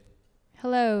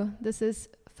Hello, this is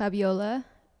Fabiola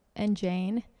and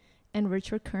Jane and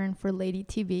Richard Kern for Lady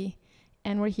TV,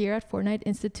 and we're here at Fortnite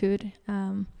Institute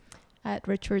at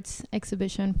Richard's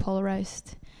exhibition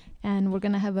Polarized, and we're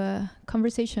gonna have a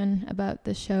conversation about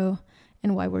the show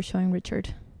and why we're showing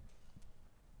Richard.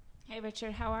 Hey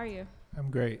Richard, how are you?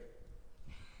 I'm great.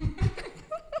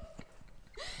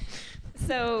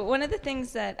 So one of the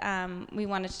things that we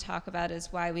wanted to talk about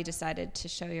is why we decided to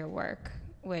show your work,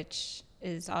 which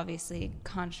is obviously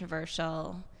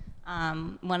controversial.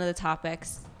 One of the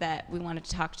topics that we wanted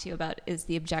to talk to you about is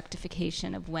the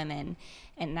objectification of women,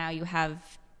 and now you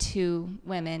have two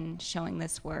women showing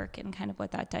this work and kind of what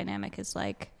that dynamic is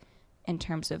like in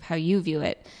terms of how you view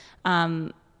it.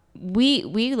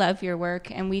 We love your work,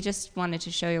 and we just wanted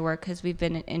to show your work because we've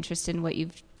been interested in what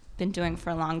you've been doing for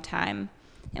a long time.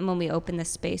 And when we opened this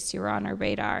space, you were on our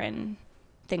radar, and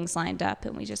things lined up,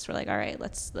 and we just were like, all right,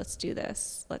 let's do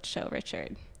this. Let's show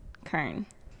Richard Kern.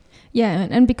 Yeah,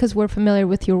 and because we're familiar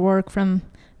with your work from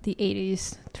the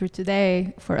 80s through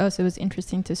today, for us it was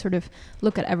interesting to sort of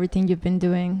look at everything you've been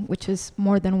doing, which is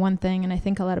more than one thing, and I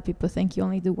think a lot of people think you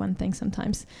only do one thing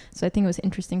sometimes. So I think it was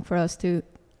interesting for us to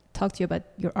talk to you about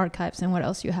your archives and what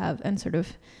else you have, and sort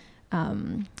of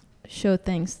show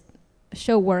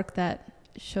work that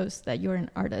shows that you're an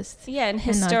artist. Yeah, and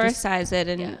historicize it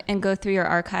and go through your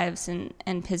archives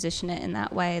and position it in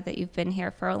that way that you've been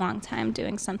here for a long time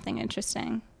doing something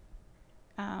interesting.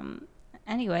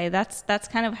 Anyway, that's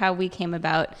kind of how we came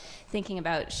about thinking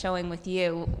about showing with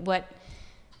you.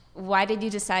 Why did you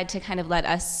decide to kind of let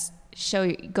us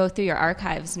go through your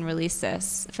archives and release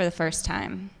this for the first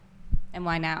time? And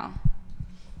why now?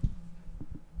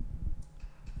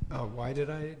 Why did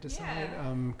I decide?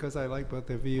 Because I like both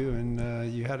of you,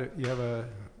 and you have a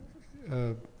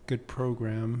good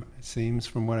program, it seems,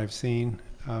 from what I've seen.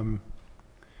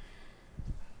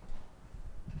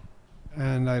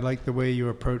 And I like the way you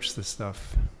approach the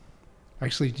stuff.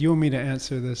 Actually, do you want me to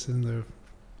answer this in the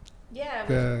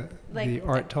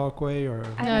art talk way, or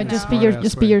no? Just be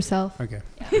yourself. Okay.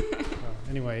 Yeah.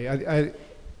 Anyway, I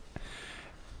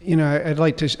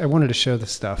wanted to show the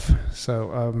stuff.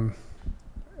 So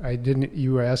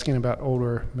you were asking about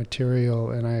older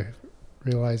material, and I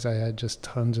realized I had just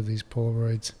tons of these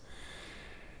Polaroids.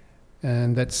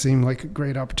 And that seemed like a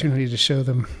great opportunity to show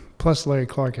them. Plus, Larry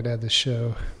Clark had this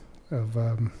show of,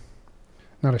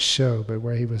 not a show, but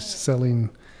where he was selling,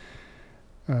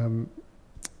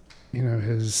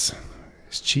 his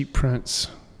cheap prints.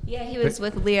 Yeah, he was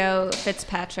with Leo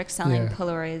Fitzpatrick selling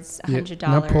Polaroids, $100.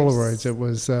 Not Polaroids, it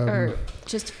was... or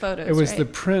just photos, it was right? the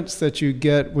prints that you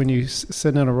get when you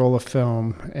send in a roll of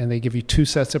film, and they give you 2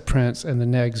 sets of prints and the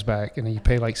negs back, and then you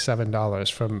pay like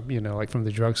 $7 from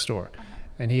the drugstore. Uh-huh.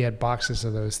 And he had boxes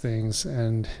of those things,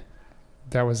 and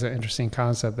that was an interesting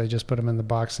concept. They just put them in the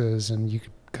boxes, and you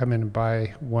could come in and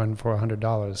buy one for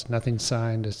 $100. Nothing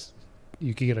signed.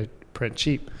 You could get a print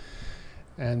cheap.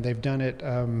 And they've done it...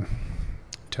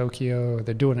 Tokyo,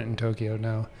 they're doing it in Tokyo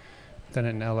now. Done it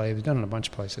in LA, they've done it in a bunch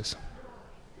of places.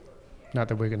 Not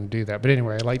that we're going to do that, but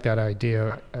anyway, I like that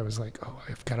idea. I was like,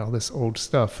 I've got all this old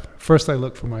stuff. First I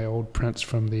looked for my old prints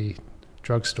from the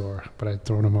drugstore, but I'd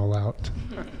thrown them all out.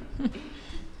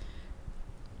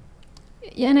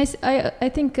 Yeah, and I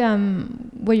think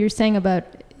what you're saying about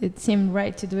it seemed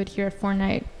right to do it here at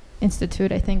Fortnite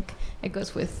Institute. I think it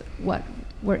goes with what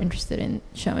we're interested in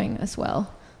showing as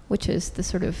well, which is the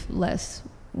sort of less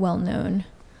well-known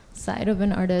side of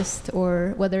an artist,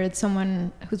 or whether it's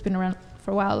someone who's been around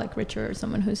for a while like Richard, or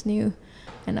someone who's new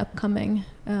and upcoming.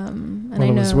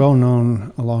 It was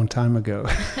well-known a long time ago.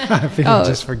 I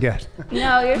just forget.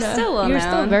 No, you're still well-known. You're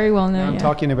still very well-known. I'm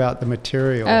talking about the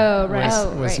material.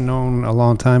 Was known a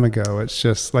long time ago. It's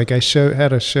just like I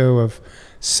had a show of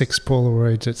 6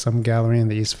 Polaroids at some gallery in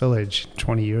the East Village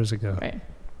 20 years ago. Right.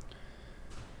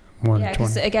 Yeah,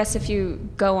 because I guess if you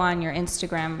go on your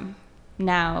Instagram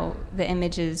now, the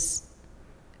images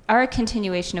are a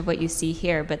continuation of what you see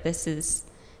here, but this is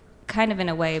kind of, in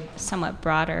a way, somewhat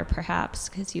broader, perhaps,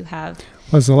 because you have...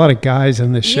 Well, there's a lot of guys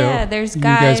in this show. Yeah, there's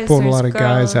guys, you guys pulled a lot of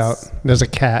girls. guys out. There's a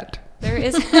cat. There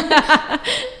is.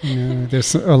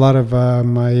 There's a lot of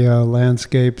my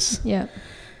landscapes. Yeah.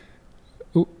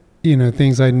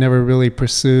 Things I'd never really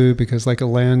pursue, because like a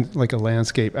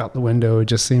landscape out the window, it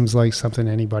just seems like something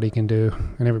anybody can do,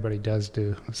 and everybody does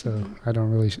do. So I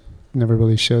never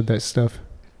really showed that stuff.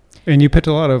 And you picked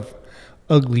a lot of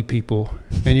ugly people,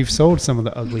 and you've sold some of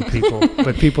the ugly people,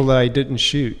 but people that I didn't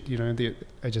shoot.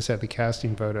 I just had the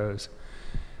casting photos,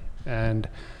 and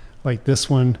like this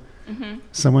one. Mm-hmm.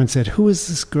 Someone said, "Who is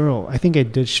this girl?" I think I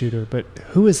did shoot her, but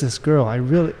who is this girl? I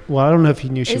don't know if he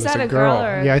knew she was a girl.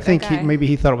 Or yeah, I think maybe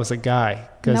he thought it was a guy.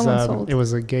 because No one sold. it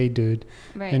was a gay dude.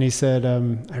 Right. And he said,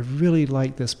 I really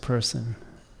like this person.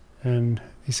 And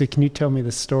he said, can you tell me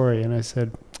the story? And I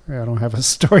said, I don't have a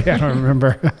story. I don't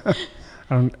remember.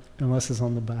 Unless it's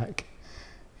on the back.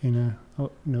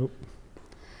 Oh, nope.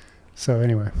 So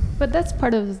anyway. But that's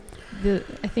part of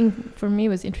I think for me it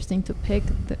was interesting to pick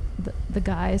the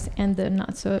guys and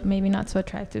the maybe not so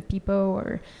attractive people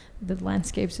or the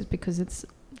landscapes, just because it's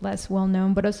less well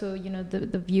known, but also,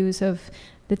 the views of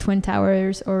the Twin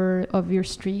Towers or of your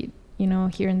street,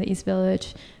 here in the East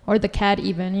Village, or the CAD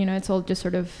even, it's all just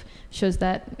sort of shows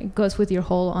that it goes with your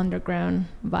whole underground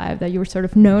vibe that you were sort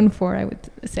of known for, I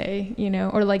would say,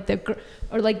 or like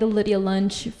the Lydia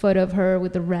Lunch photo of her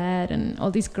with the red and all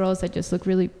these girls that just look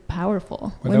really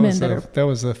powerful. Well, women that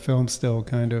was a film still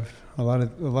kind of. A lot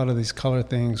of these color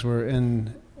things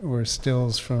were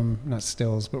stills from, not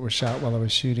stills, but were shot while I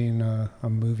was shooting a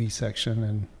movie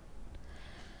section.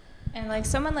 And like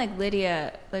someone like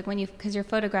Lydia, like because you're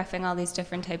photographing all these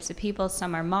different types of people,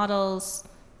 some are models,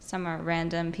 some are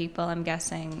random people, I'm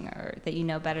guessing, or that you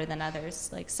know better than others.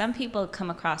 Like some people come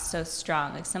across so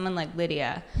strong. Like someone like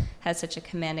Lydia has such a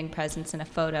commanding presence in a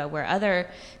photo, where other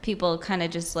people kind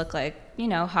of just look like,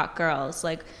 hot girls.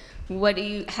 Like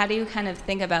how do you kind of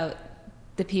think about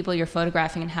the people you're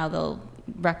photographing and how they'll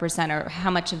represent, or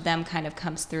how much of them kind of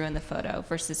comes through in the photo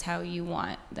versus how you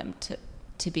want them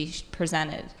to be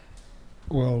presented?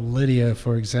 Well, Lydia,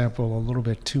 for example, a little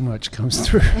bit too much comes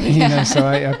through. So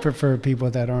I prefer people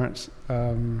that aren't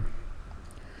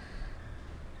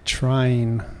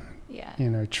trying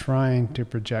to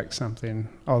project something,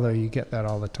 although you get that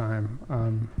all the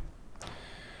time.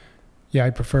 I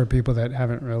prefer people that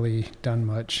haven't really done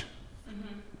much,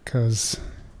 because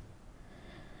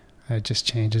it just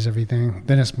changes everything.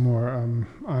 Then it's more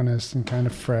honest and kind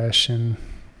of fresh. And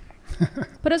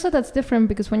But also that's different,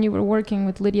 because when you were working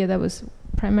with Lydia, that was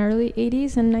primarily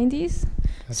 80s and 90s.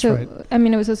 That's right. I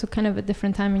mean, it was also kind of a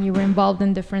different time, and you were involved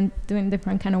in doing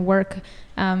different kind of work.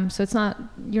 So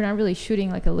you're not really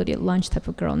shooting like a Lydia Lunch type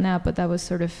of girl now, but that was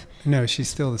sort of. No, she's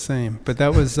still the same. But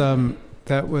that was I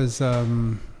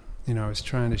was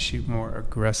trying to shoot more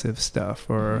aggressive stuff,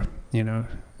 or,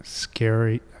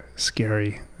 scary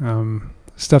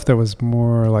stuff that was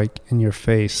more like in your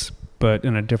face, but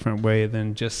in a different way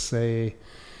than just say,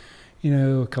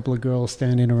 a couple of girls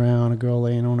standing around, a girl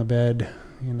laying on a bed,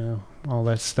 all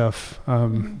that stuff.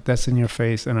 That's in your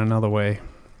face in another way,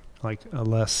 like a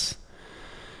less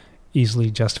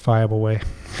easily justifiable way.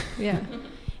 Yeah.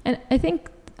 And I think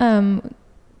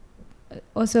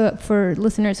also for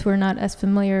listeners who are not as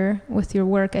familiar with your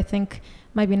work, I think it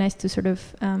might be nice to sort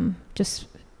of just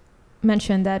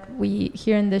mention that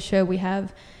here in this show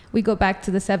we go back to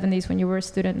the 70s when you were a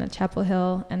student at Chapel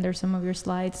Hill, and there's some of your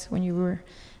slides when you were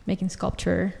making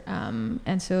sculpture,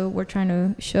 and so we're trying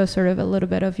to show sort of a little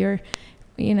bit of your,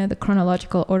 the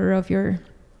chronological order of the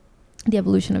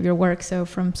evolution of your work. So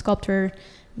from sculpture,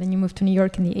 then you moved to New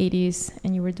York in the 80s,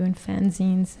 and you were doing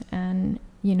fanzines, and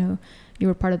you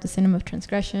were part of the Cinema of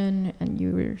Transgression, and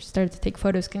you started to take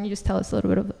photos. Can you just tell us a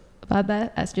little bit about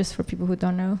that, as just for people who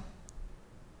don't know?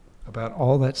 About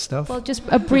all that stuff? Well, just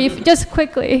a brief, just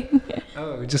quickly.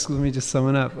 Let me just sum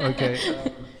it up. Okay.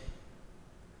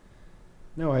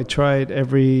 No, I tried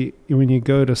when you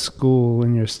go to school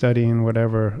and you're studying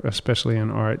whatever, especially in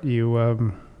art,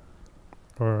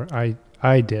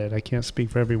 I did, I can't speak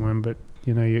for everyone, but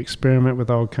you experiment with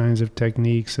all kinds of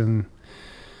techniques, and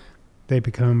they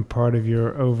become part of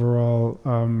your overall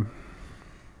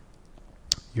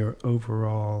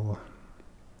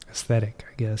aesthetic,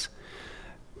 I guess.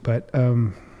 But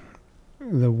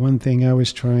the one thing I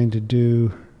was trying to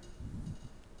do,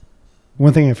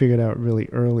 one thing I figured out really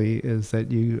early is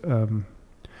that you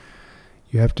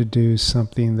have to do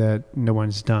something that no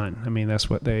one's done. I mean, that's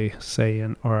what they say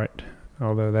in art,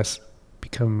 although that's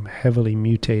become heavily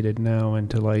mutated now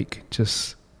into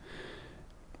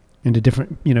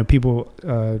different, people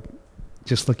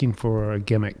just looking for a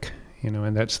gimmick,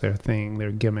 and that's their thing,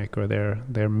 their gimmick or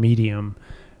their medium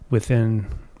within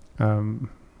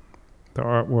the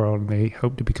art world, and they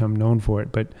hope to become known for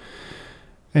it. But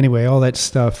anyway, all that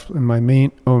stuff, and my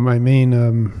main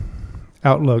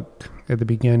outlook at the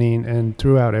beginning and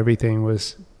throughout everything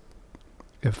was,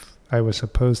 if I was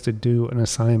supposed to do an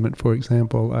assignment, for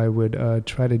example, I would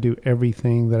try to do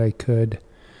everything that I could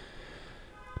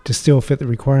to still fit the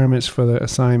requirements for the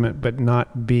assignment, but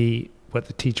not be what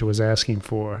the teacher was asking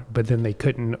for. But then they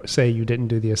couldn't say you didn't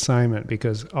do the assignment,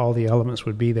 because all the elements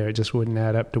would be there. It just wouldn't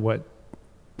add up to what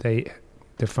they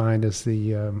defined as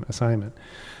the assignment.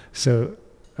 So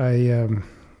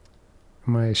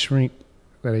my shrink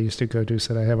that I used to go to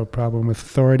said I have a problem with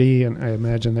authority, and I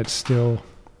imagine that's still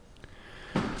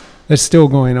that's still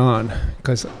going on,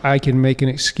 because I can make an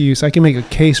excuse. I can make a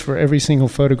case for every single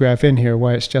photograph in here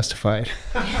why it's justified.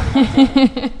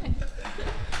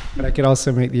 But I could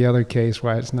also make the other case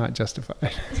why it's not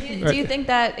justified. Do you think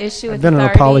that issue with I've been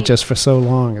authority, an apologist for so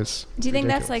long. It's do you think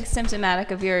ridiculous. that's like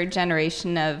symptomatic of your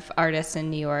generation of artists in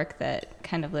New York that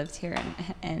kind of lived here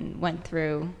and went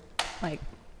through like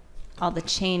all the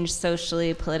change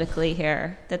socially, politically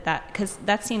here? Because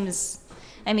that seems,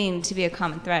 I mean, to be a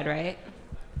common thread, right?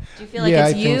 Do you feel like Yeah,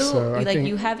 it's I you, think so. I like think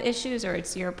you have issues, or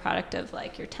it's your product of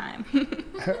like your time?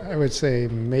 I would say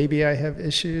maybe I have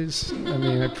issues. I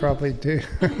mean, I probably do.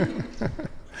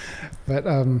 But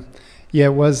yeah,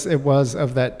 it was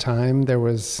of that time. There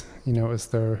was, it was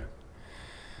there.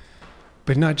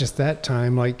 But not just that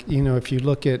time. Like, if you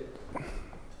look at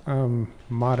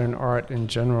modern art in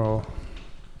general,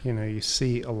 you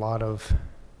see a lot of.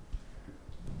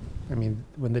 I mean,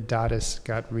 when the Dadaists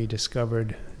got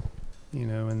rediscovered,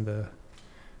 in the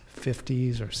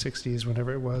 50s or 60s,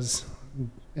 whenever it was,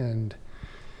 and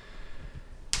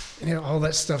all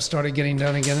that stuff started getting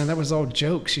done again, and that was all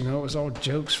jokes. It was all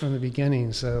jokes from the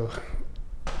beginning. So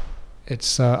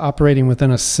it's operating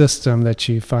within a system that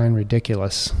you find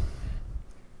ridiculous.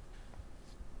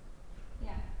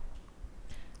 Yeah.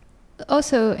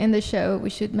 Also, in the show, we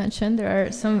should mention there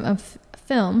are some of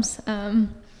films.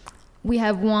 We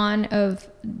have one of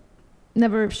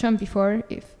never shown before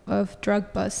of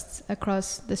drug busts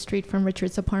across the street from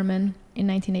Richard's apartment in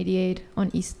 1988 on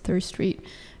East 3rd Street.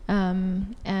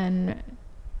 And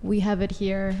we have it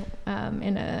here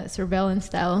in a surveillance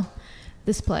style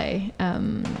display.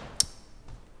 And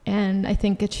I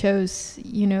think it shows,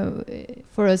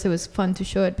 for us it was fun to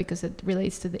show it because it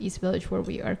relates to the East Village where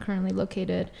we are currently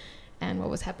located and what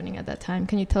was happening at that time.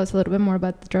 Can you tell us a little bit more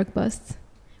about the drug busts?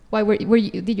 Why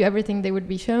did you ever think they would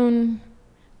be shown?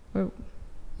 Or?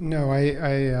 No,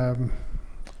 I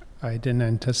didn't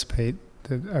anticipate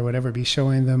that I would ever be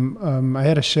showing them. I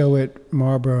had a show at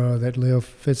Marlborough that Leo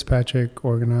Fitzpatrick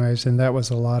organized, and that was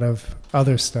a lot of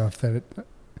other stuff that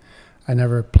I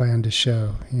never planned to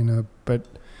show, but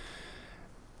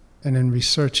and in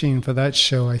researching for that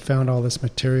show, I found all this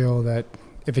material that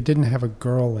if it didn't have a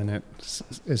girl in it,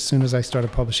 as soon as I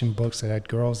started publishing books that had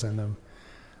girls in them,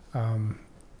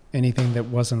 anything that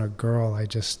wasn't a girl, I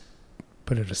just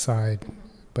put it aside.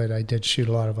 But I did shoot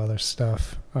a lot of other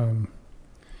stuff.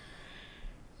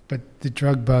 But the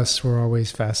drug busts were always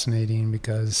fascinating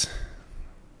because,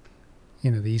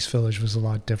 the East Village was a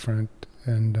lot different,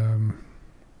 and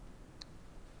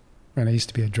I used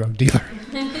to be a drug dealer,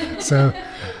 so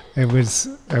I would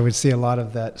see a lot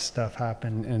of that stuff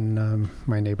happen in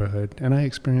my neighborhood, and I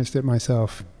experienced it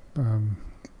myself. In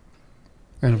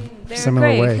a similar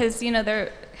great way, because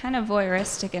they're kind of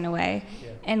voyeuristic in a way,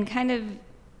 and kind of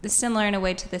similar in a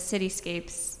way to the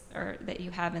cityscapes that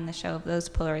you have in the show of those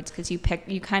Polaroids, because you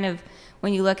kind of,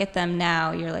 when you look at them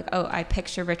now, you're like, oh, I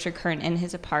picture Richard Kern in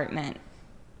his apartment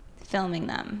filming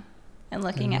them and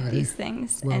looking at these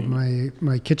things. Well, and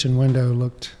my kitchen window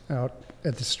looked out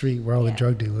at the street where all the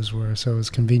drug dealers were, so it was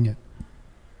convenient.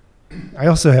 I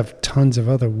also have tons of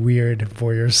other weird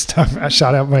voyeur stuff. I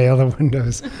shot out my other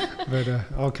windows, but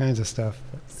all kinds of stuff.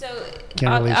 So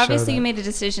Can't really obviously show you that. made a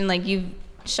decision, like you've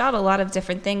shot a lot of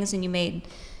different things, and you made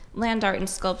land art and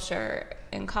sculpture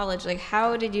in college. Like,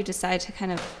 how did you decide to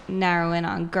kind of narrow in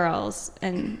on girls,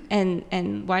 and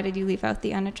why did you leave out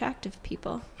the unattractive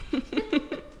people?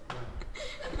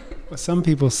 Well, some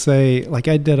people say, like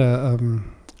I did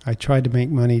I tried to make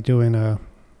money doing a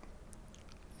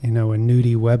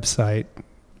nudie website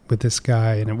with this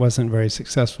guy, and it wasn't very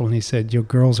successful, and he said, your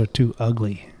girls are too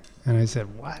ugly. And I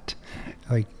said, what?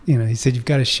 Like, he said, you've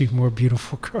got to shoot more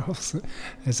beautiful girls.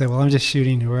 I said, well, I'm just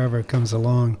shooting whoever comes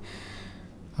along.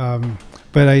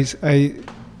 But I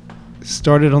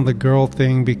started on the girl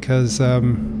thing because I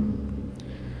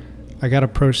got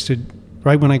approached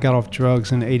right when I got off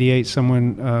drugs in '88,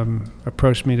 someone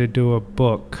approached me to do a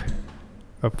book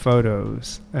of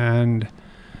photos. And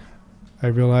I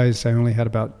realized I only had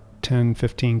about 10,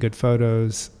 15 good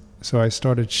photos. So I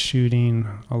started shooting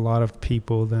a lot of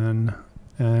people then.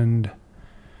 And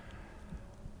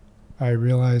I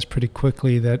realized pretty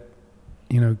quickly that,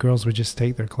 girls would just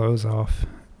take their clothes off.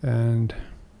 And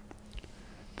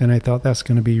then I thought that's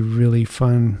going to be really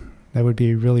fun. That would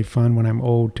be really fun when I'm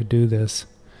old to do this.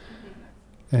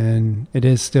 And it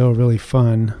is still really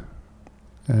fun.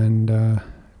 And,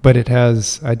 but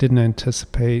I didn't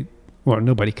anticipate, well,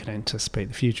 nobody could anticipate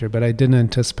the future, but I didn't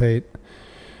anticipate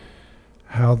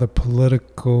how the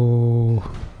political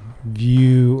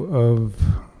view of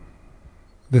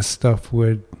this stuff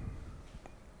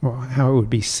how it would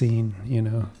be seen,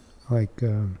 like.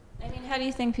 How do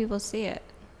you think people see it?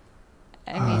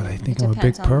 I mean, they think it I'm a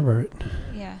big depends on- pervert.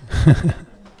 Yeah.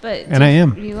 But And I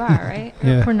am. You are, right?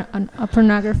 Yeah. A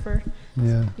pornographer.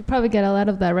 Yeah. You probably get a lot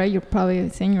of that, right? You're probably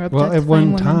saying you're Well, objectifying at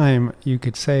one women. time, you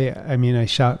could say, I mean, I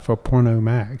shot for porno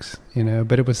mags,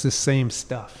 but it was the same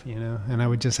stuff, and I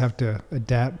would just have to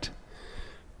adapt.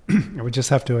 I would just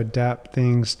have to adapt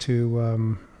things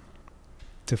to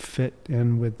fit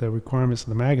in with the requirements of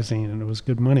the magazine, and it was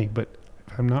good money. But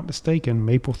if I'm not mistaken,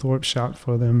 Mapplethorpe shot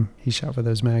for them. He shot for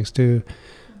those mags too.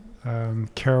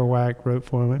 Kerouac wrote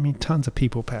for them. I mean, tons of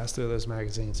people passed through those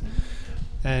magazines,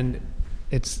 and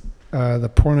it's.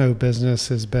 The porno business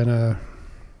has been it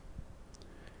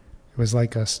was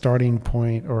like a starting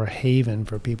point or a haven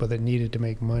for people that needed to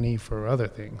make money for other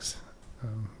things.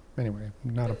 Anyway,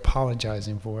 I'm not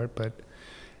apologizing for it, but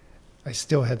I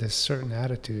still had this certain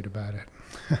attitude about it.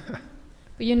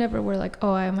 But you never were like,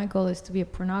 oh, my goal is to be a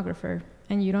pornographer.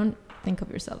 And you don't think of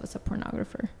yourself as a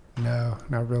pornographer. No,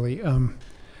 not really.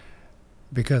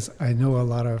 Because I know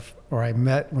I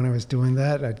met when I was doing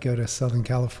that, I'd go to Southern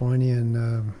California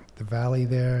and the valley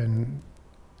there, and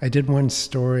I did one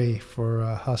story for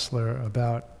Hustler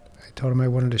about, I told him I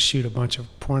wanted to shoot a bunch of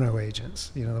porno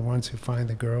agents, the ones who find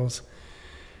the girls.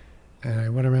 And I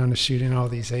went around to shooting all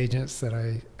these agents that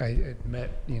I had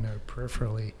met,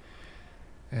 peripherally.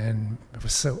 And it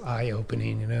was so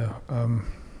eye-opening,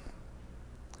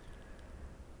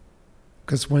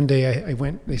 because one day I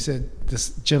went, they said, this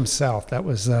Jim South, that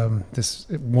was this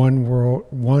World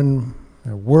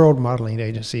Modeling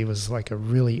Agency, was like a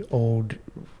really old,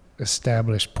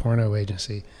 established porno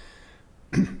agency.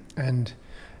 And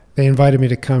they invited me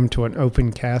to come to an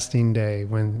open casting day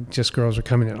when just girls were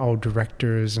coming in, all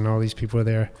directors and all these people were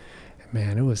there. And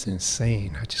man, it was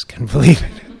insane. I just couldn't believe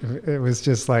it. It was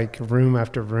just like room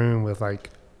after room with like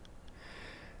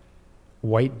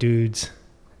white dudes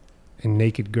and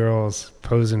naked girls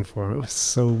posing for them. It was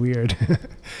so weird.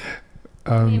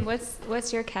 I mean,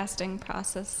 what's your casting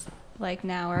process like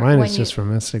now? Or mine when is just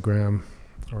from Instagram,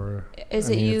 or is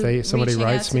I it mean, you if somebody reaching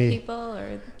writes out to me, people,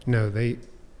 or no,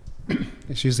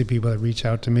 it's usually people that reach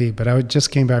out to me. But I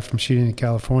just came back from shooting in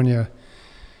California,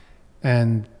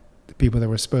 and the people that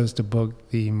were supposed to book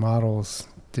the models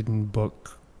didn't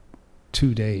book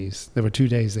 2 days. There were 2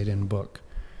 days they didn't book.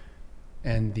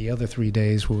 And the other 3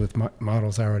 days were with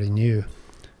models I already knew.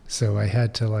 So I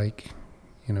had to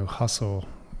hustle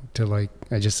to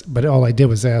but all I did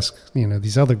was ask,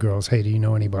 these other girls, hey, do you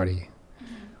know anybody?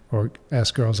 Mm-hmm. Or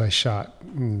ask girls I shot,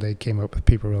 and they came up with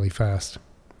people really fast.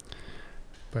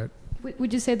 But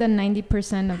would you say that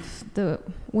 90% of the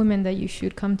women that you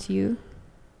shoot come to you?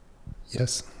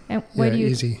 yes. And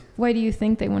Easy. Why do you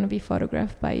think they want to be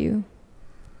photographed by you?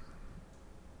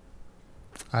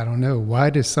 I don't know. Why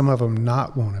do some of them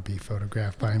not want to be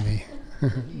photographed by me?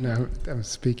 No, I'm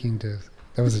speaking to...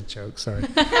 That was a joke, sorry.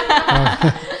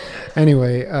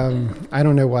 Anyway, I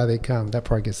don't know why they come. That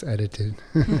part gets edited.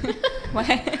 what?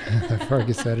 That part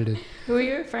gets edited. Who are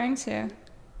you referring to?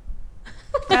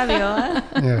 Fabiola.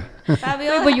 Yeah.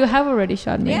 Fabiola. But you have already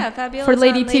shot me. Yeah, Fabiola for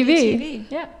Lady on Lady TV. TV.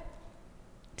 Yeah.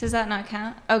 Does that not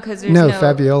count? Oh, because there's No,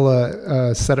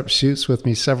 Fabiola set up shoots with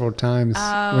me several times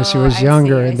when she was I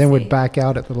younger, see, and then I would see. back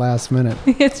out at the last minute.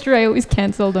 It's true. I always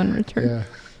canceled on return. Yeah.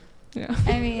 Yeah.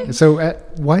 I mean, So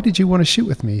why did you want to shoot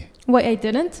with me? What, I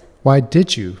didn't? Why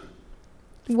did you?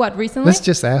 What, recently? Let's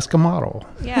just ask a model.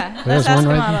 yeah, There's let's ask one the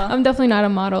right model. I'm definitely not a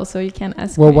model, so you can't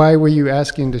ask Well, me. why were you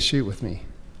asking to shoot with me?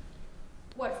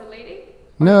 What, for Lady?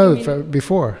 No, you mean-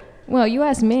 before. Well, you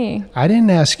asked me. I didn't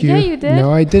ask you. Yeah, you did.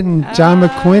 No, I didn't. John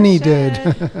McQuinney shit.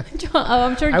 did. John,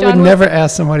 I'm sure I John would was- never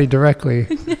ask somebody directly.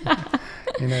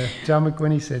 John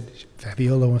McQuinney said,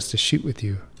 Fabiola wants to shoot with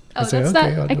you. Oh, I said, that's okay,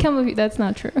 not. I'll I do it." can't believe that's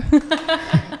not true.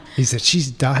 He said,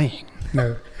 she's dying.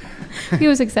 No, He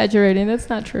was exaggerating. That's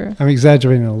not true. I'm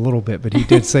exaggerating a little bit, but he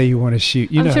did say you want to shoot.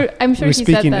 I'm sure we're he said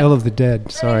speaking that. ill of the dead.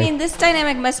 But Sorry. I mean, this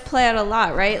dynamic must play out a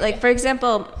lot, right? Like, for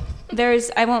example,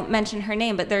 I won't mention her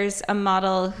name, but there's a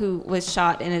model who was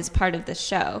shot and is part of the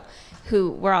show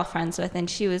who we're all friends with. And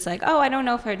she was like, oh, I don't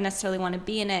know if I'd necessarily want to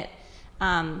be in it.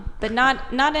 But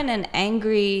not in an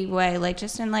angry way, like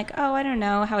just in like, oh, I don't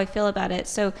know how I feel about it.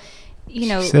 So, She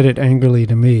said it angrily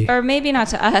to me. or maybe not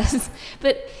to us,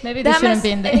 but Maybe they shouldn't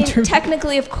be in the interview.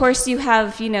 technically, of course, you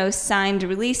have, signed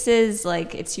releases,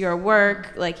 like it's your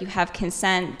work, like you have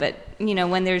consent, but,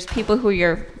 when there's people who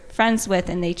you're friends with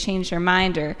and they change their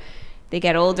mind or they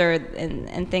get older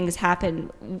and things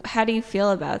happen, how do you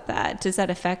feel about that? Does that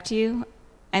affect you?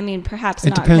 I mean, perhaps It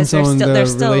not, because depends on they're the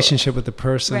still relationship with the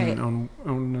person, Right.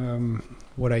 on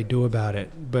what I do about it.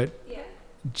 But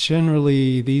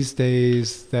generally, these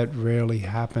days, that rarely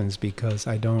happens because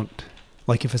I don't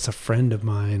like if it's a friend of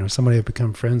mine or somebody I've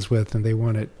become friends with and they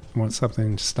want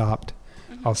something stopped,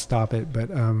 I'll stop it. But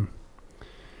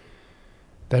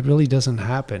that really doesn't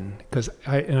happen, because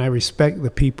I respect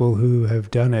the people who have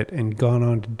done it and gone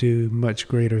on to do much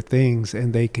greater things,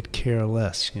 and they could care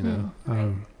less, you know.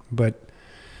 Right. But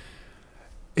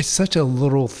it's such a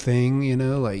little thing, you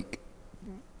know, like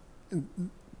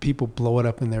people blow it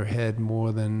up in their head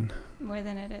more than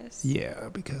it is. Yeah,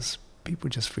 because people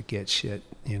just forget shit,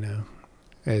 you know,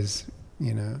 as,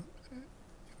 you know,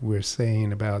 we're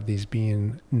saying about these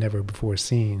being never before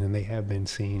seen, and they have been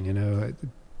seen, you know.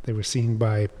 They were seen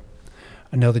by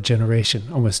another generation,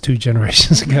 almost 2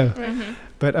 generations ago. Mm-hmm.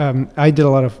 But I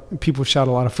did people shot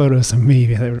a lot of photos of me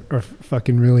that are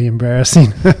fucking really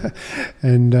embarrassing.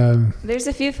 And there's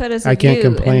a few photos I of can't you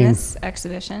complain. in this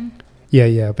exhibition.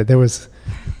 Yeah, but there was,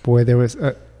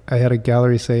 I had a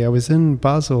gallery say, I was in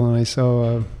Basel and I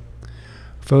saw a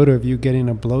photo of you getting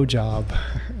a blowjob,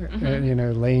 and, you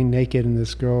know, laying naked and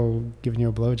this girl giving you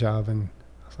a blowjob, and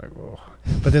I was like, whoa.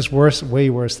 But there's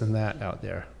way worse than that out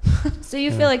there. So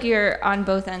you feel like you're on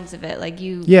both ends of it, like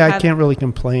you. Yeah, I can't really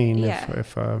complain Yeah.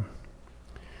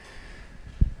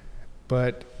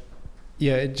 But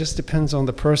yeah, it just depends on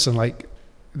the person. Like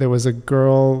there was a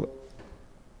girl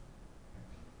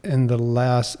in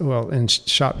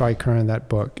Shot by Current, that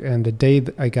book, and the day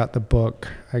that I got the book,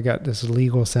 I got this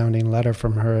legal sounding letter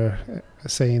from her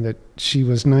saying that she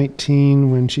was 19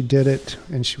 when she did it,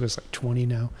 and she was like 20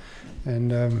 now,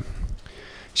 and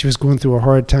she was going through a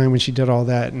hard time when she did all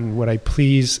that, and would I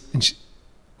please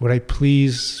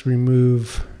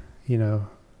remove, you know,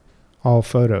 all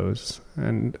photos?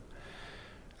 And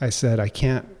I said, I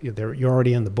can't. You're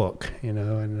already in the book, you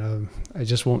know, and I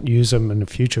just won't use them in a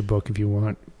future book if you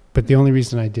want. But the only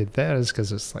reason I did that is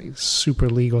because it's like super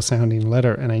legal sounding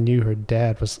letter, and I knew her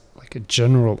dad was like a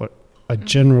general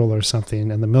or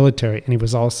something in the military, and he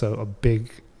was also a big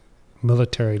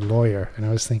military lawyer, and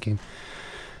I was thinking,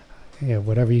 yeah,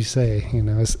 whatever you say, you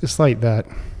know, it's like that.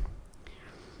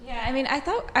 Yeah, I mean,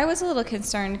 I was a little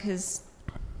concerned because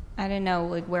I didn't know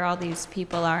like where all these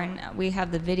people are, and we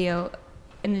have the video.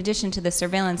 In addition to the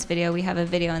surveillance video, we have a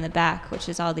video in the back, which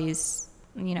is all these,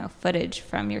 you know, footage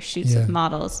from your shoots with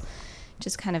models,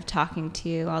 just kind of talking to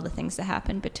you, all the things that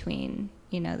happen between,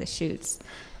 you know, the shoots.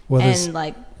 Well, and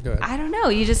like, I don't know,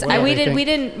 you just, we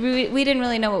didn't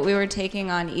really know what we were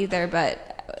taking on either,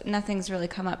 but nothing's really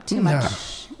come up too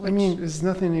much. I mean, there's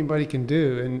nothing anybody can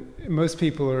do, and most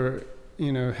people are,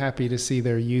 you know, happy to see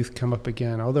their youth come up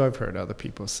again. Although I've heard other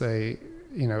people say,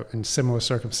 you know, in similar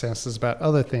circumstances about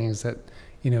other things that,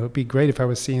 you know, it'd be great if I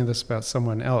was seeing this about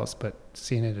someone else, but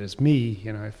seeing it as me,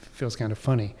 you know, it feels kind of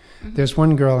funny. Mm-hmm. There's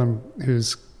one girl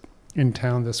who's in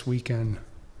town this weekend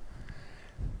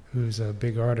who's a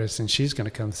big artist, and she's going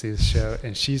to come see the show,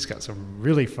 and she's got some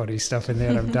really funny stuff in there,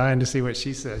 and I'm dying to see what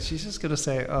she says. She's just going to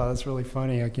say, oh, that's really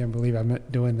funny. I can't believe I'm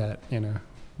doing that, you know,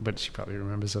 but she probably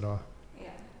remembers it all. Yeah.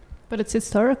 But it's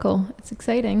historical. It's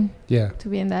exciting. Yeah. To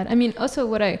be in that. I mean, also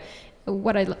what I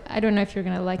don't know if you're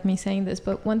going to like me saying this,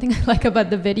 but one thing I like about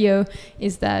the video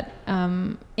is that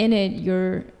in it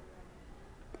you're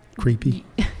creepy.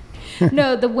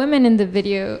 No, the women in the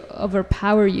video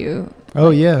overpower you. Oh,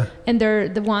 yeah. And they're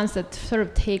the ones that sort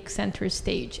of take center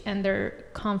stage, and they're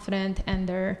confident, and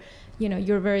they're, you know,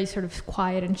 you're very sort of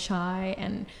quiet and shy,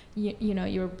 and you know,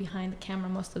 you're behind the camera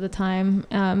most of the time.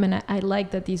 And I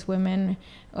like that these women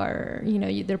are, you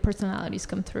know, their personalities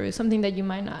come through, something that you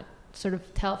might not sort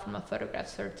of tell from a photograph,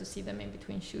 sort of to see them in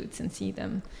between shoots and see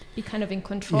them be kind of in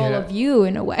control of you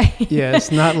in a way. Yeah,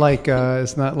 it's not like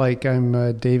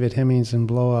I'm David Hemmings in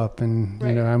Blow Up, and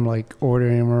you know, I'm like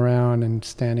ordering him around and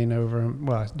standing over him.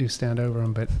 Well, I do stand over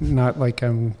him, but not like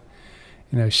I'm,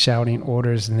 you know, shouting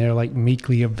orders and they're like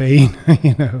meekly obeying.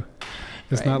 You know,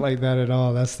 it's not like that at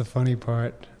all. That's the funny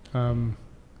part.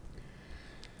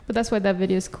 But that's why that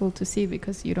video is cool to see,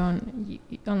 because you don't,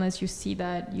 unless you see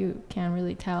that, you can't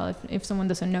really tell. If someone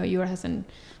doesn't know you or hasn't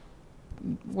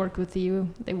worked with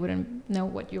you, they wouldn't know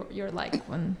what you're like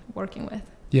when working with.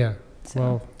 Yeah. So.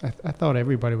 Well, I thought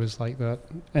everybody was like that.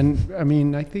 And I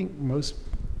mean, I think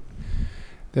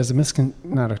there's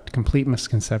not a complete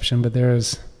misconception, but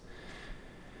there's,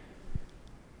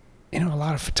 you know, a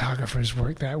lot of photographers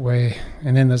work that way,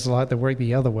 and then there's a lot that work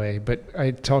the other way. But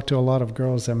I talk to a lot of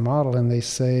girls that model, and they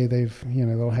say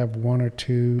they'll have 1 or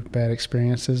 2 bad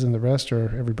experiences, and the rest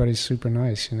are everybody's super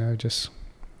nice, you know, just,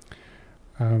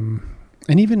 and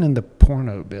even in the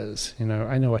porno biz, you know,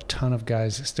 I know a ton of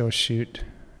guys that still shoot,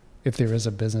 if there is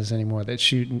a business anymore, that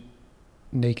shoot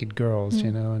naked girls,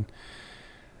 you know, and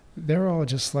they're all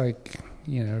just like,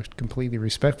 you know, completely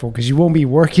respectful, because you won't be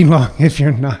working long if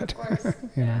you're not. Of course.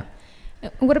 You know?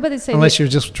 What about this idea? Unless you're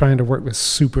just trying to work with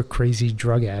super crazy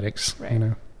drug addicts, Right. you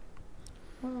know.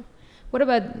 Well, what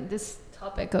about this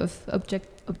topic of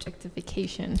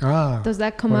objectification? Ah, Does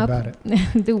that come what up? about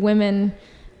it? Do women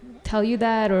tell you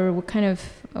that, or what kind of,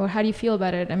 or how do you feel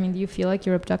about it? I mean, do you feel like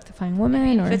you're objectifying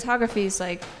women, or Photography is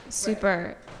like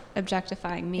super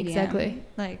objectifying medium. Exactly.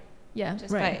 Like yeah,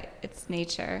 just right, by its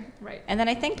nature. right. And then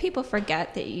I think people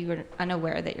forget that you're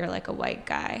unaware that you're like a white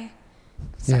guy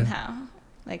Yeah. somehow.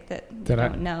 Like that you Did I-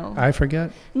 don't know. I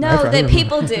forget. No, I that remember.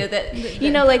 people do. That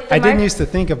you know, like the I Mark, didn't used to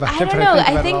think about it. I don't but know. think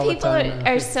I about it think all the people time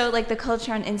now. are so like the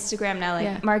culture on Instagram now. Like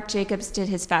Yeah. Marc Jacobs did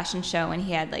his fashion show and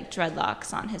he had like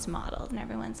dreadlocks on his model, and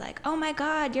everyone's like, "Oh my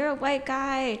God, you're a white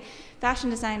guy,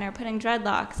 fashion designer putting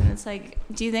dreadlocks." And it's like,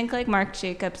 do you think like Marc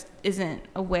Jacobs isn't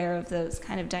aware of those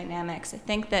kind of dynamics? I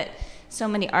think that so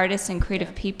many artists and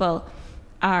creative people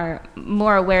are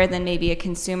more aware than maybe a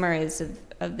consumer is of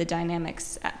the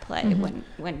dynamics at play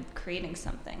when creating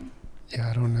something. Yeah,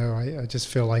 I don't know. I just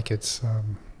feel like it's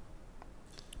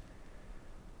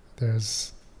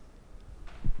there's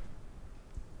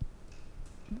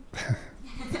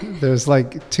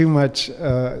like too much.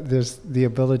 There's the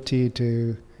ability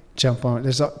to jump on.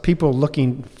 There's people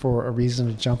looking for a reason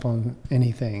to jump on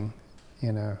anything,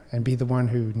 you know, and be the one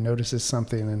who notices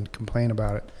something and complain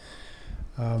about it.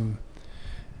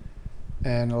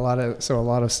 And a lot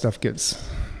of stuff gets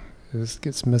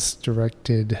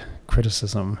misdirected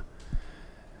criticism,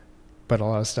 but a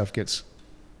lot of stuff gets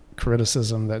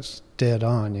criticism that's dead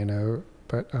on, you know.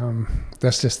 But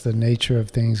that's just the nature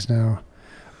of things now.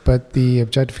 But the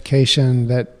objectification,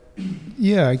 that,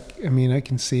 yeah, I mean, I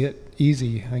can see it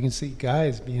easy. I can see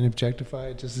guys being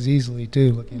objectified just as easily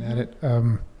too, looking at it.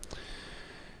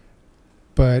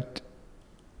 But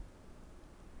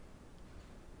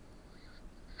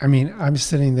I mean, I'm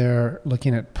sitting there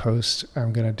looking at posts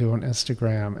I'm going to do on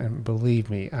Instagram, and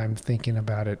believe me, I'm thinking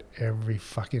about it every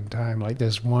fucking time. Like,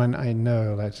 there's one I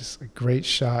know that's just a great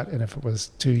shot, and if it was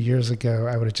 2 years ago,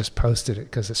 I would have just posted it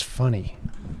because it's funny.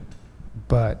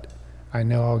 But I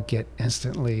know I'll get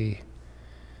it'll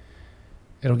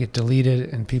get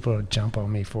deleted, and people will jump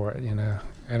on me for it, you know.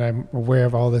 And I'm aware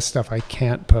of all this stuff I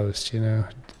can't post, you know,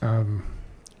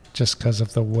 just because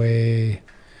of the way...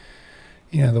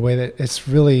 You know, the way that it's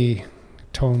really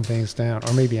toned things down.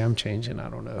 Or maybe I'm changing, I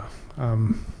don't know. I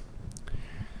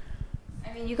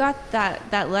mean, you got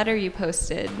that letter you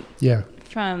posted Yeah.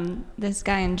 from this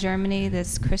guy in Germany,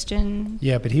 this Christian.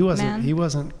 Yeah, but he man.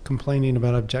 wasn't complaining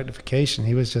about objectification.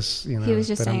 He was just, you know, He was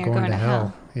just that saying I'm you're going going to to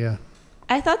hell. Yeah.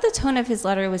 I thought the tone of his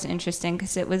letter was interesting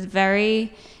because it was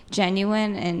very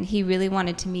genuine, and he really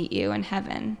wanted to meet you in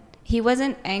heaven. He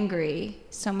wasn't angry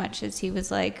so much as he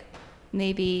was like,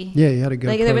 maybe... Yeah, he had a good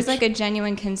Like, there was approach. like a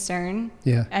genuine concern.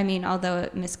 Yeah. I mean, although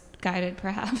it misguided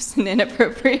perhaps and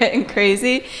inappropriate and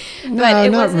crazy. No, but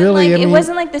it not wasn't really. like, I mean, it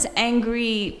wasn't like this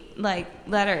angry like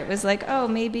letter. It was like, oh,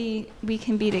 maybe we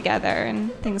can be together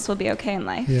and things will be okay in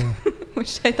life. Yeah.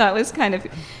 Which I thought was kind of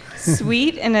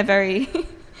sweet and a very... I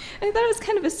thought it was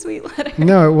kind of a sweet letter.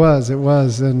 No, it was.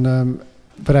 And,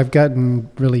 but I've gotten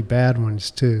really bad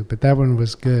ones too. But that one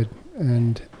was good.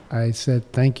 And I said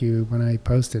thank you when I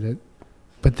posted it.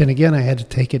 But then again, I had to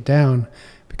take it down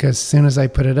because as soon as I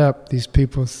put it up, these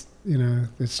people, you know,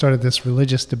 it started this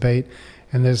religious debate,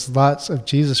 and there's lots of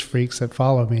Jesus freaks that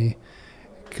follow me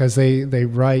because they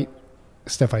write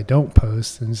stuff I don't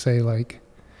post and say, like,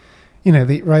 you know,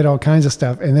 they write all kinds of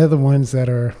stuff, and they're the ones that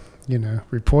are, you know,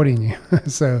 reporting you.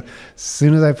 So as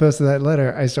soon as I posted that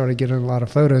letter, I started getting a lot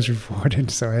of photos reported,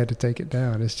 so I had to take it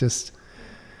down. It's just,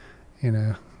 you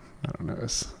know, I don't know,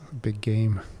 it's a big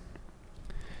game.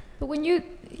 But when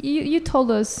you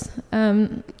told us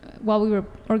while we were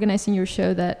organizing your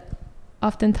show that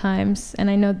oftentimes, and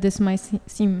I know this might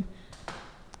seem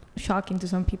shocking to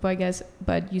some people, I guess,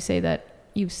 but you said that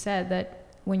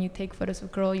when you take photos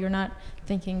of girl, you're not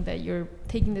thinking that you're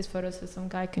taking these photos so some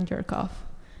guy can jerk off.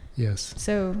 Yes.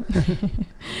 So,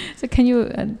 so can you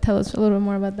tell us a little bit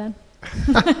more about that?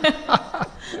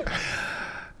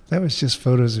 That was just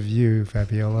photos of you,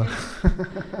 Fabiola.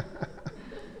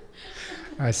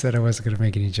 I said I wasn't going to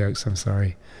make any jokes. I'm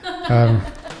sorry.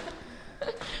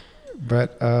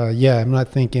 But yeah, I'm not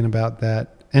thinking about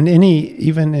that. And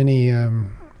even any,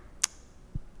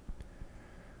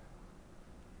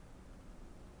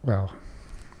 well,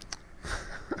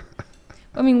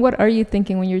 I mean, what are you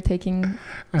thinking when you're taking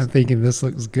I'm thinking this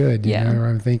looks good. You know,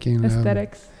 I'm thinking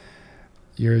aesthetics?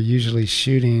 You're usually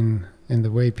shooting, and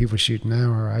the way people shoot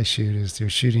now, or I shoot, is they're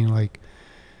shooting like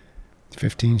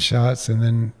 15 shots, and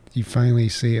then you finally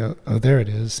see, oh, there it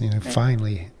is, you know,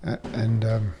 finally.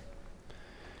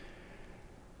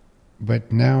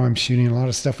 but now I'm shooting a lot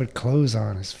of stuff with clothes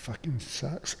on. It fucking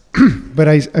sucks. But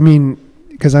I mean,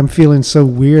 because I'm feeling so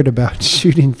weird about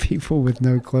shooting people with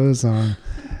no clothes on.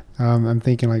 I'm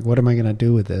thinking like, what am I going to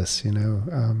do with this? You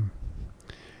know,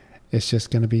 it's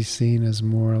just going to be seen as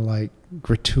more like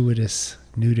gratuitous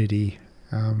nudity,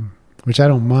 which I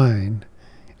don't mind.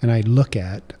 And I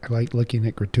like looking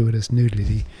at gratuitous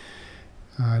nudity.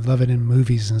 I love it in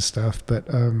movies and stuff, but,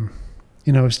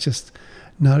 you know, it's just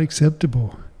not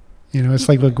acceptable. You know, it's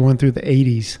like we're going through the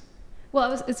 80s.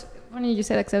 Well, it's funny you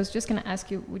say that, because I was just going to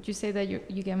ask you, would you say that you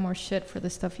get more shit for the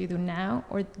stuff you do now,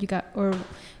 or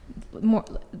more,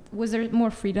 was there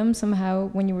more freedom somehow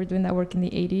when you were doing that work in the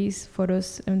 80s,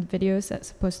 photos and videos,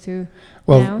 as opposed to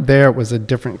now? There it was a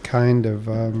different kind of...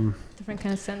 different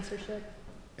kind of censorship?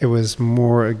 It was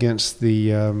more against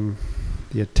the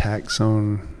attacks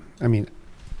on... I mean,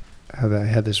 I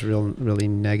had this really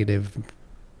negative,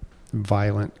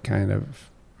 violent kind of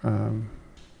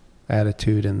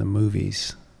attitude in the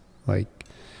movies. Like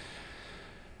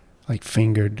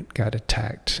Fingered got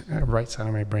attacked. Right side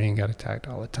of my brain got attacked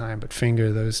all the time. But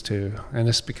Finger, those two. And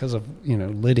it's because of, you know,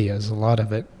 Lydia's, a lot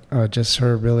of it. Just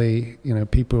her really, you know,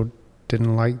 people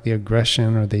didn't like the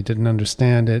aggression, or they didn't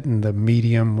understand it. And the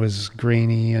medium was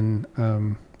grainy, and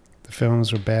the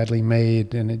films were badly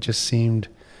made. And it just seemed,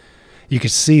 you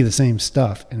could see the same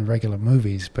stuff in regular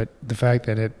movies. But the fact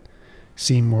that it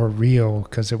seemed more real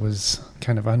because it was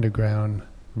kind of underground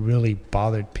really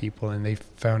bothered people, and they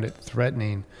found it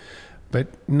threatening. But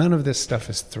none of this stuff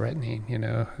is threatening, you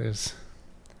know.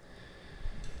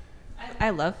 I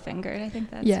love Fingered. I think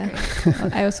that's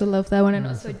great. I also love that one. And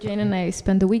also Jane and I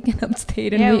spent the weekend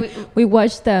upstate, and we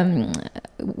watched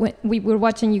we were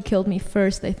watching You Killed Me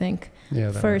First, I think.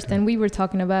 Yeah, first, and we were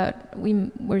talking about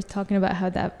how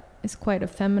that is quite a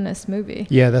feminist movie.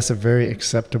 Yeah, that's a very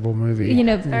acceptable movie. You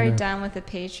know, very down with the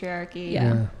patriarchy.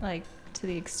 Yeah. Like to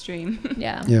the extreme.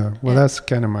 Yeah. Yeah. Well, that's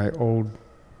kind of my old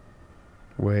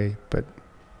way, but.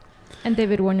 And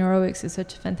David Wojnarowicz is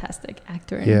such a fantastic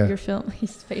actor in your film.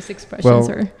 His face expressions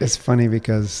are. It's funny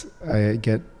because I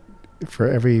get, for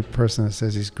every person that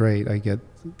says he's great, I get,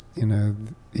 you know,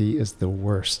 he is the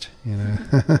worst, you know.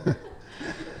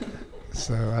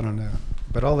 So I don't know,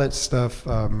 but all that stuff.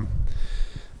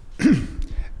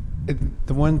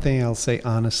 The one thing I'll say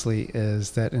honestly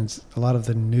is that in a lot of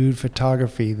the nude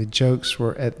photography, the jokes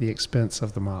were at the expense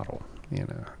of the model. You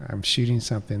know, I'm shooting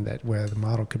something where the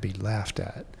model could be laughed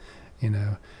at, you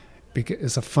know, because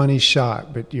it's a funny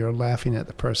shot, but you're laughing at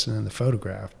the person in the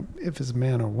photograph. If it's a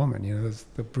man or woman, you know,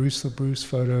 the Bruce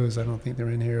photos, I don't think they're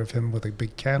in here, of him with a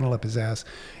big candle up his ass.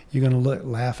 You're going to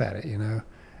laugh at it, you know,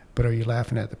 but are you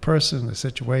laughing at the person, the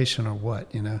situation, or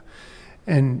what, you know?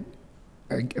 And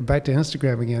back to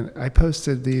Instagram again, I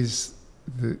posted this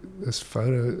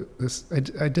photo.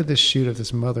 I did this shoot of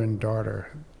this mother and daughter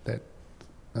that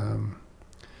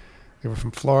they were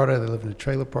from Florida. They live in a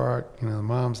trailer park. You know, the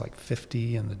mom's like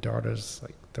 50 and the daughter's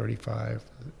like 35.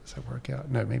 Does that work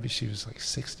out? No, maybe she was like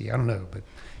 60. I don't know, but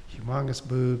humongous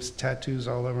boobs, tattoos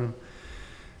all over them.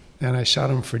 And I shot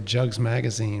them for Jugs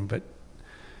magazine, but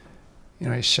you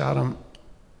know, I shot them.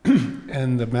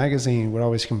 And the magazine would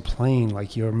always complain,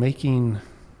 like, you're making,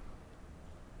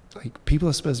 like, people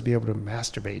are supposed to be able to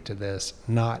masturbate to this,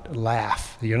 not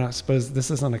laugh. You're not supposed, this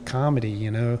isn't a comedy,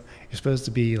 you know, you're supposed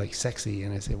to be like sexy.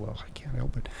 And I say, well, I can't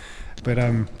help it. But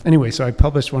anyway, so I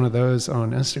published one of those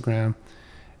on Instagram,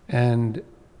 and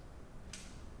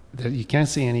you can't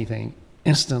see anything.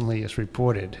 Instantly it's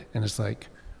reported, and it's like,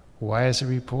 why is it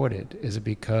reported? Is it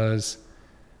because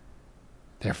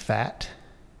they're fat?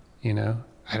 You know,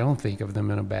 I don't think of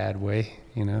them in a bad way,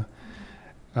 you know.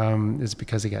 It's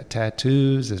because they got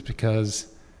tattoos. It's because,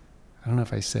 I don't know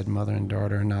if I said mother and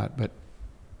daughter or not, but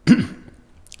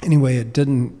anyway, it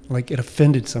didn't, like, it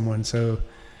offended someone, so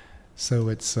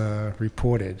it's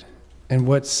reported. And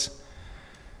what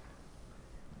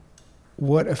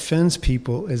offends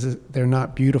people is that they're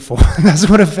not beautiful. That's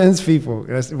what offends people.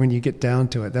 That's, when you get down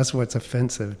to it, that's what's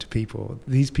offensive to people.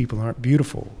 These people aren't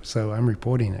beautiful, so I'm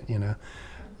reporting it, you know.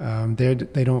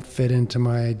 They don't fit into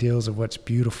my ideals of what's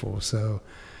beautiful, so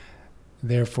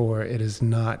therefore it is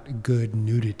not good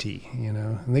nudity, you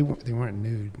know. And they weren't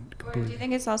nude completely. Or do you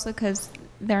think it's also because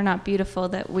they're not beautiful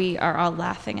that we are all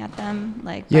laughing at them,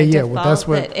 like by default, well, that's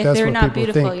what that if that's they're what not people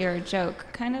beautiful, think. you're a joke,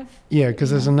 kind of? Yeah, because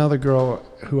there's another girl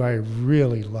who I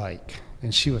really like,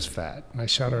 and she was fat, and I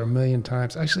shot her 1,000,000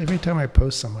 times. Actually, every time I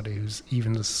post somebody who's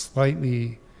even the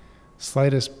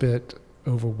slightest bit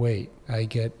overweight, I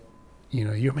get, you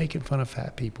know, you're making fun of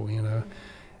fat people, you know,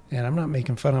 and I'm not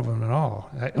making fun of them at all.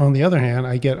 On the other hand,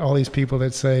 I get all these people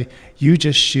that say, you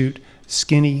just shoot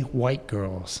skinny white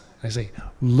girls. I say,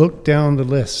 look down the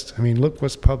list. I mean, look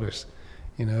what's published.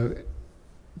 You know,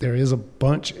 there is a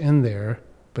bunch in there,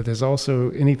 but there's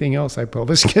also anything else I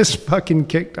publish gets fucking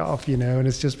kicked off, you know, and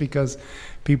it's just because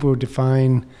people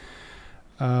define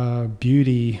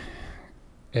beauty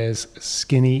as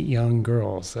skinny young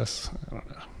girls. That's, I don't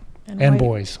know. And white.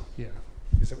 Boys. Yeah.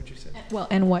 Is that what you said? Well,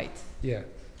 and white. Yeah.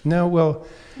 No, well,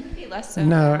 Maybe less so.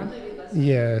 no, now.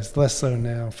 yeah, it's less so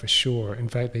now for sure. In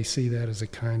fact, they see that as a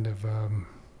kind of,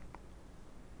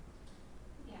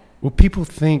 well, people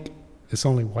think it's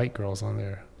only white girls on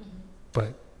there,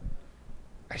 but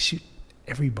I shoot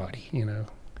everybody, you know.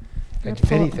 You're If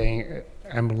full- anything,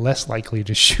 I'm less likely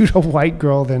to shoot a white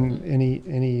girl than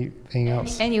anything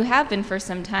else. And you have been for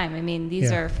some time. I mean, these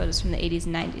Yeah. are photos from the 80s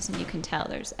and 90s, and you can tell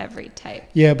there's every type.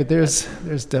 Yeah, but there's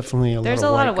definitely There's a a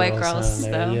lot of of white on girls,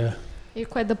 there, though. Yeah. You're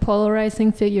quite the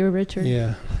polarizing figure, Richard.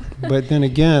 Yeah. But then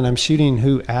again, I'm shooting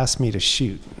who asked me to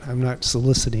shoot. I'm not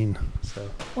soliciting. So,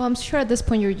 Well, I'm sure at this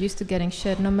point you're used to getting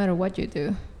shit no matter what you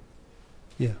do.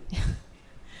 yeah.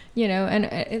 You know, and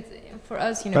it's for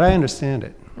us, you know. But I understand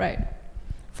it. Right.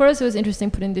 For us, it was interesting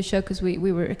putting this show because we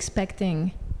were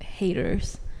expecting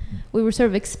haters. We were sort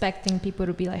of expecting people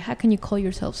to be like, how can you call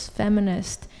yourselves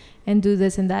feminist and do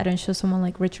this and that and show someone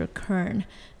like Richard Kern?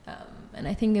 And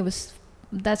I think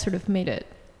that sort of made it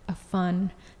a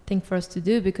fun thing for us to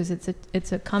do because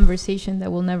it's a conversation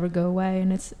that will never go away,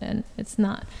 and it's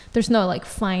not, there's no like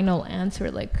final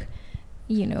answer, like,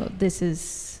 you know, this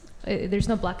is, there's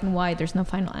no black and white, there's no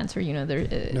final answer, you know,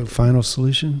 No final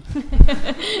solution?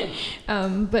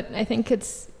 but I think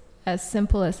it's as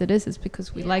simple as it is. It's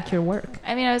because we like your work.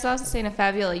 I mean, I was also saying to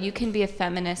Fabiola, you can be a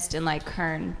feminist and like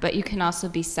Kern, but you can also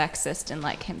be sexist and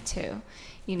like him too.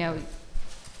 You know,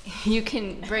 you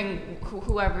can bring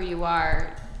whoever you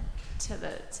are to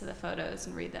the photos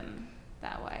and read them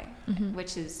that way, Mhm.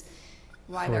 which is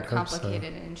why I they're would hope so.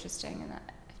 complicated and interesting, and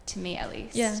to me at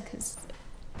least. Yeah. Because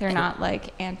they're not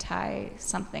like anti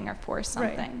something or for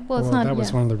something. Right. Well, it's not. that was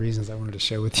yeah. one of the reasons I wanted to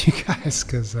share with you guys,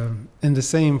 because and the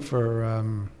same for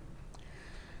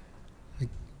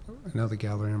another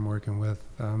gallery I'm working with.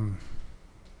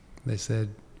 They said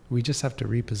we just have to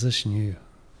reposition you,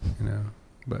 you know.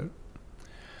 But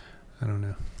I don't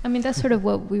know. I mean, that's sort of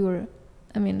what we were.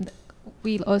 I mean,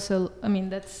 we also. I mean,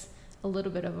 that's a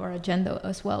little bit of our agenda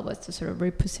as well, was to sort of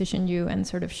reposition you and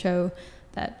sort of show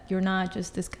that you're not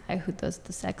just this guy who does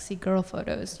the sexy girl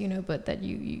photos, you know, but that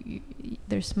you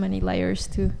there's many layers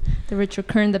to the Richard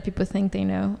Kern that people think they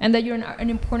know, and that you're an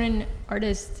important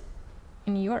artist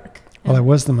in New York. Well, I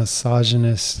was the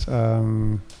misogynist,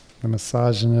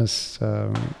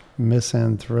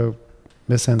 misanthropic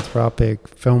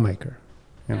filmmaker.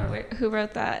 You know. Who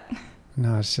wrote that?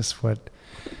 No, it's just what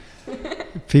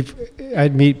people.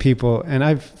 I'd meet people, and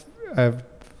I've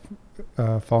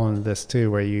fallen into this too,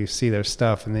 where you see their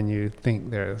stuff, and then you think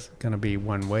there's going to be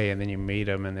one way, and then you meet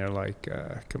them, and they're like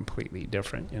completely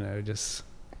different. You know, just,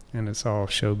 and it's all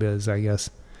showbiz, I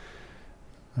guess.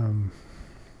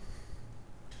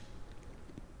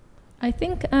 I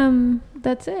think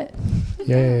that's it.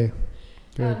 Yay!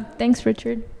 Good. Thanks,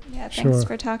 Richard. Yeah, thanks Sure.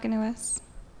 for talking to us.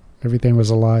 Everything was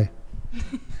a lie.